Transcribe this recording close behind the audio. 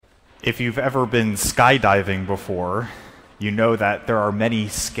If you've ever been skydiving before, you know that there are many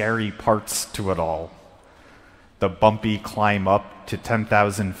scary parts to it all. The bumpy climb up to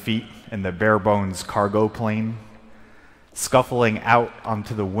 10,000 feet in the bare-bones cargo plane, scuffling out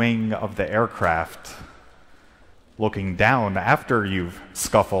onto the wing of the aircraft, looking down after you've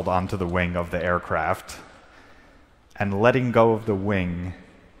scuffled onto the wing of the aircraft, and letting go of the wing,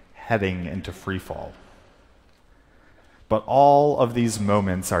 heading into freefall. But all of these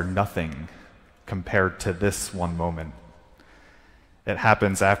moments are nothing compared to this one moment. It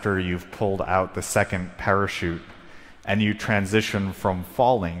happens after you've pulled out the second parachute and you transition from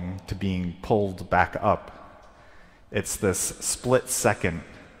falling to being pulled back up. It's this split second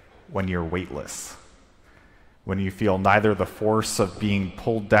when you're weightless, when you feel neither the force of being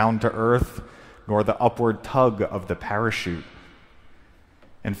pulled down to earth nor the upward tug of the parachute.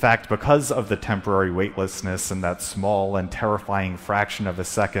 In fact, because of the temporary weightlessness in that small and terrifying fraction of a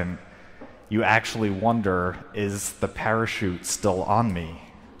second, you actually wonder, is the parachute still on me?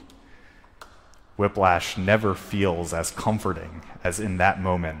 Whiplash never feels as comforting as in that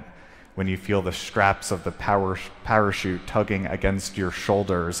moment when you feel the straps of the parachute tugging against your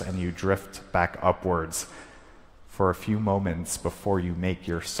shoulders and you drift back upwards for a few moments before you make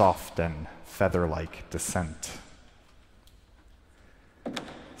your soft and feather-like descent.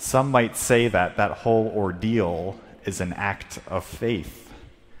 Some might say that that whole ordeal is an act of faith,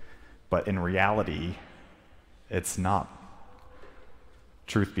 but in reality, it's not.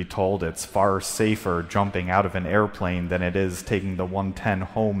 Truth be told, it's far safer jumping out of an airplane than it is taking the 110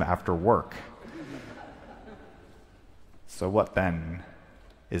 home after work. So what then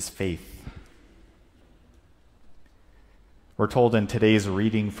is faith? We're told in today's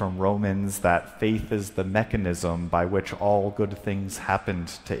reading from Romans that faith is the mechanism by which all good things happened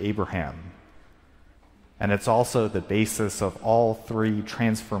to Abraham. And it's also the basis of all three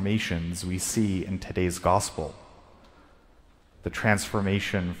transformations we see in today's gospel. The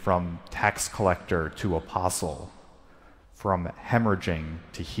transformation from tax collector to apostle, from hemorrhaging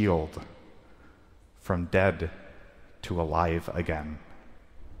to healed, from dead to alive again.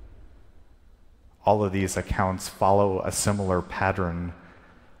 All of these accounts follow a similar pattern,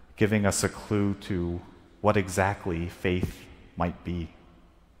 giving us a clue to what exactly faith might be.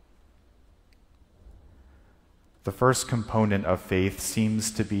 The first component of faith seems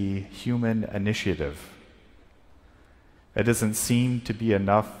to be human initiative. It doesn't seem to be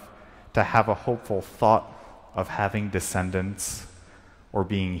enough to have a hopeful thought of having descendants or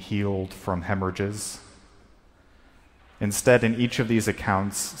being healed from hemorrhages. Instead, in each of these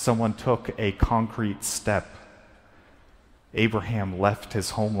accounts, someone took a concrete step. Abraham left his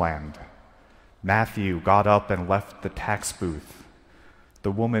homeland. Matthew got up and left the tax booth.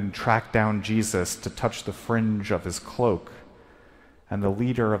 The woman tracked down Jesus to touch the fringe of his cloak. And the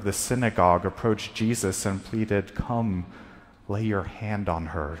leader of the synagogue approached Jesus and pleaded, "Come, lay your hand on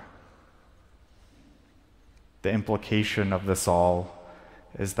her." The implication of this all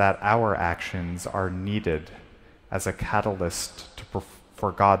is that our actions are needed as a catalyst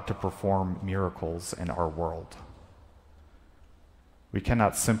for God to perform miracles in our world. We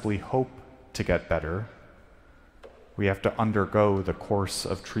cannot simply hope to get better. We have to undergo the course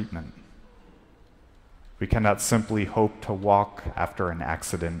of treatment. We cannot simply hope to walk after an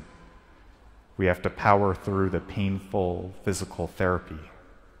accident. We have to power through the painful physical therapy.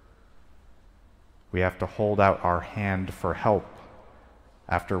 We have to hold out our hand for help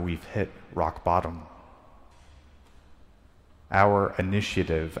after we've hit rock bottom. Our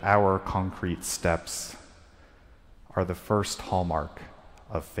initiative, our concrete steps, are the first hallmark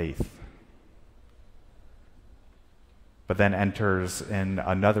of faith. But then enters in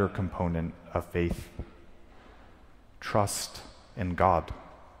another component of faith: trust in God.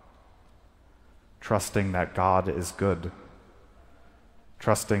 Trusting that God is good.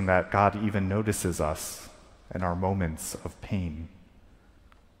 Trusting that God even notices us in our moments of pain.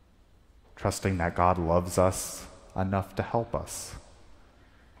 Trusting that God loves us enough to help us.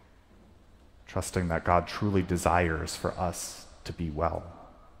 Trusting that God truly desires for us to be well.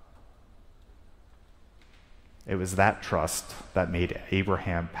 It was that trust that made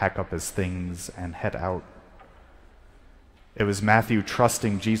Abraham pack up his things and head out. It was Matthew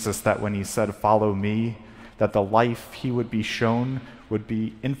trusting Jesus that when he said, "Follow me," that the life he would be shown would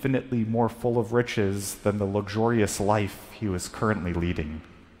be infinitely more full of riches than the luxurious life he was currently leading.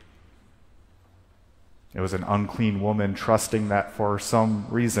 It was an unclean woman trusting that for some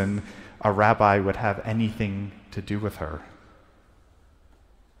reason a rabbi would have anything to do with her.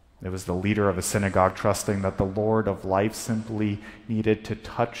 It was the leader of a synagogue trusting that the Lord of life simply needed to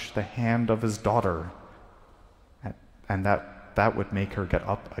touch the hand of his daughter, and that that would make her get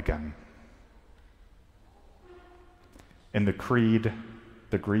up again. In the Creed,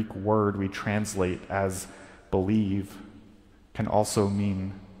 the Greek word we translate as believe can also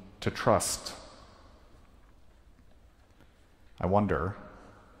mean to trust. I wonder,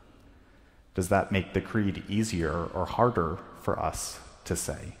 does that make the Creed easier or harder for us to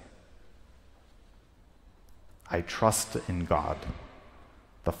say? I trust in God,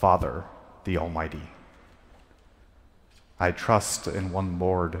 the Father, the Almighty. I trust in one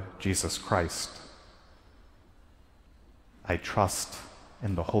Lord, Jesus Christ. I trust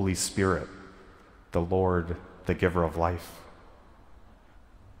in the Holy Spirit, the Lord, the giver of life.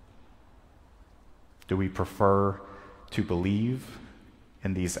 Do we prefer to believe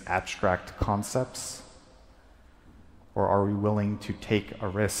in these abstract concepts? Or are we willing to take a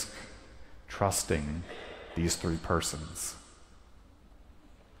risk trusting these three persons?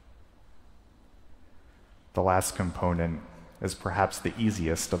 The last component is perhaps the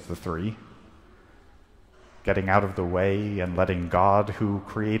easiest of the three. Getting out of the way and letting God, who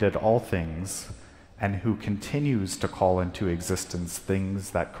created all things and who continues to call into existence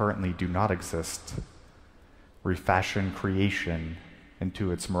things that currently do not exist, refashion creation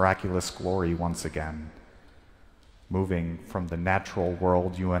into its miraculous glory once again, moving from the natural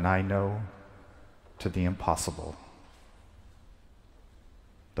world you and I know to the impossible.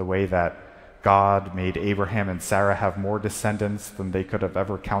 The way that God made Abraham and Sarah have more descendants than they could have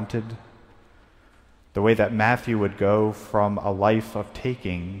ever counted. The way that Matthew would go from a life of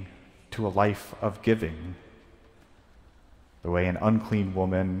taking to a life of giving. The way an unclean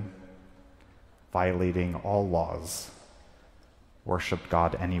woman, violating all laws, worshiped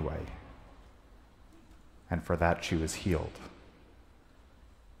God anyway. And for that she was healed.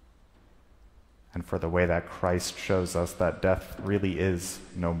 And for the way that Christ shows us that death really is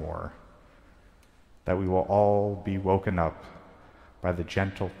no more. That we will all be woken up by the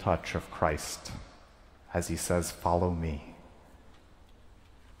gentle touch of Christ as he says, "Follow me,"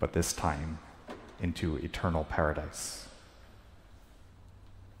 but this time into eternal paradise.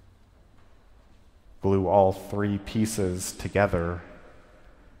 Glue all three pieces together,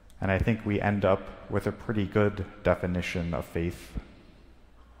 and I think we end up with a pretty good definition of faith.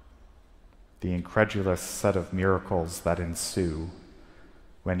 The incredulous set of miracles that ensue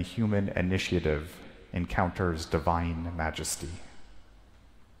when human initiative encounters divine majesty.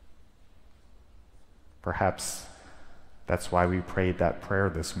 Perhaps that's why we prayed that prayer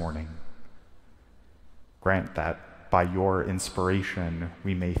this morning. Grant that by your inspiration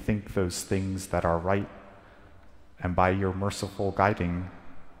we may think those things that are right, and by your merciful guiding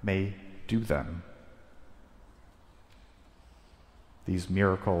may do them. These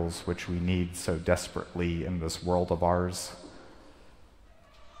miracles which we need so desperately in this world of ours,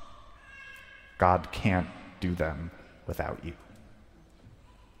 God can't do them without you.